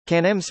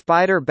Can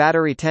spyder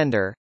battery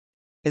tender?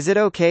 Is it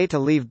okay to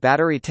leave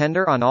battery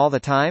tender on all the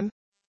time?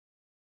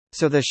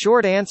 So the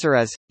short answer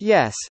is,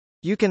 yes.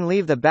 You can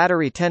leave the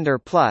battery tender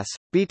plus,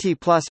 BT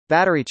plus,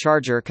 battery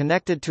charger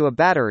connected to a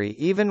battery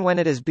even when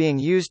it is being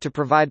used to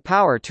provide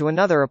power to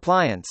another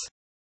appliance.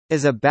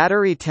 Is a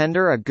battery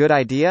tender a good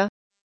idea?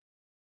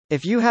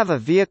 If you have a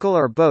vehicle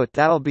or boat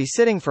that'll be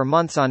sitting for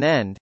months on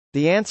end,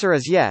 the answer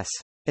is yes.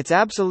 It's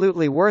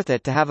absolutely worth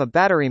it to have a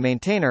battery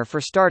maintainer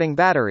for starting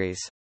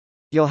batteries.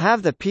 You'll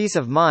have the peace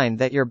of mind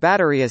that your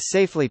battery is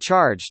safely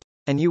charged,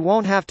 and you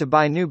won't have to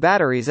buy new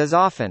batteries as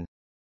often.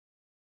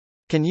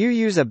 Can you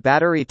use a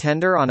battery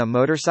tender on a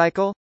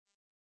motorcycle?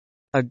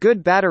 A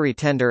good battery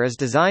tender is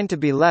designed to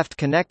be left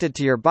connected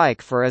to your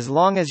bike for as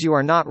long as you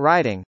are not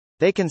riding.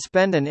 They can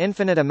spend an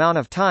infinite amount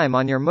of time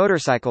on your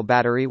motorcycle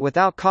battery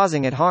without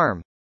causing it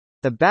harm.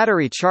 The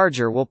battery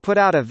charger will put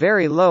out a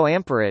very low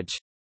amperage.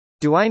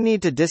 Do I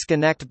need to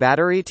disconnect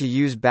battery to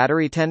use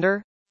battery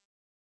tender?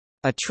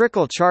 A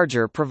trickle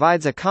charger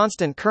provides a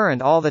constant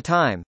current all the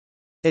time.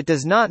 It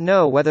does not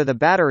know whether the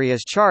battery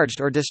is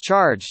charged or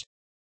discharged.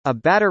 A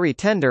battery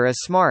tender is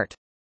smart.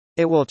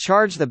 It will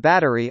charge the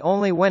battery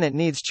only when it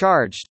needs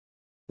charged.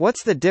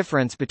 What's the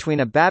difference between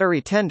a battery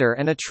tender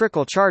and a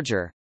trickle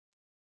charger?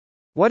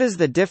 What is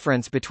the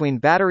difference between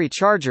battery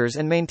chargers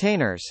and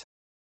maintainers?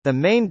 The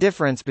main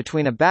difference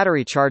between a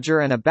battery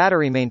charger and a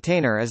battery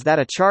maintainer is that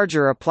a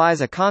charger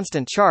applies a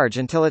constant charge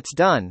until it's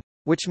done,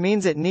 which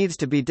means it needs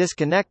to be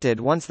disconnected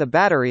once the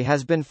battery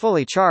has been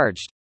fully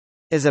charged.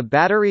 Is a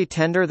battery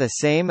tender the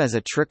same as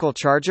a trickle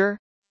charger?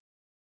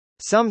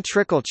 Some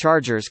trickle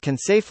chargers can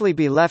safely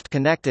be left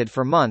connected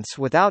for months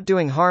without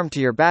doing harm to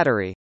your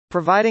battery,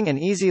 providing an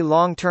easy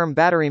long-term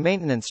battery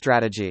maintenance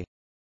strategy.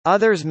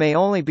 Others may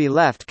only be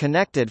left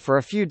connected for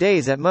a few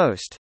days at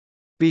most.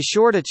 Be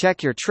sure to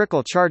check your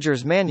trickle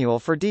charger's manual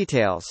for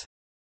details.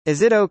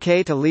 Is it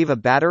okay to leave a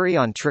battery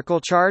on trickle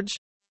charge?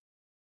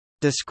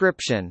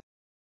 Description: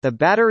 the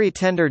Battery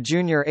Tender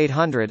Junior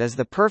 800 is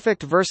the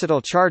perfect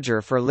versatile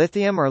charger for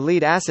lithium or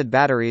lead-acid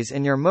batteries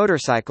in your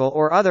motorcycle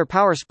or other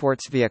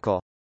powersports vehicle.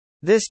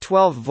 This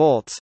 12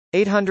 volts,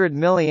 800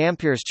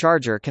 mAh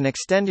charger can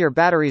extend your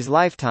battery's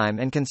lifetime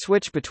and can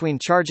switch between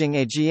charging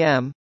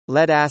AGM,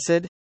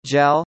 lead-acid,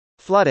 gel,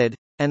 flooded,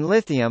 and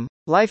lithium,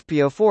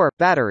 LiFePO4,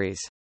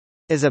 batteries.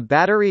 Is a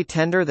battery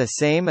tender the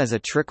same as a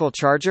trickle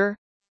charger?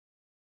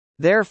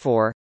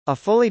 Therefore, a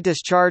fully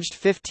discharged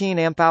 15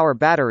 Ah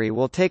battery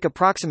will take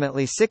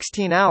approximately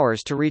 16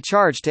 hours to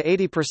recharge to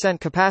 80%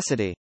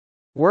 capacity.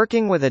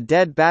 Working with a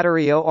dead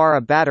battery or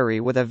a battery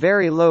with a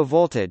very low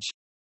voltage.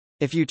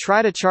 If you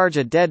try to charge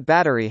a dead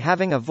battery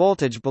having a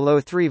voltage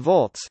below 3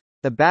 volts,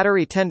 the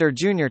Battery Tender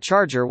Junior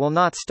charger will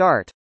not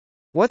start.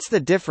 What's the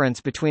difference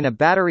between a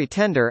battery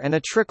tender and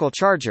a trickle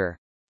charger?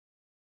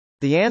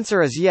 The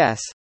answer is yes,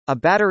 a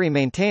battery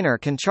maintainer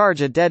can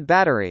charge a dead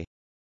battery.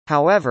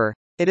 However,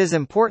 it is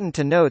important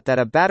to note that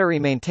a battery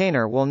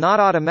maintainer will not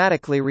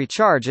automatically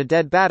recharge a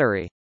dead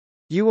battery.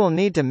 You will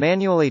need to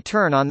manually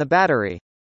turn on the battery.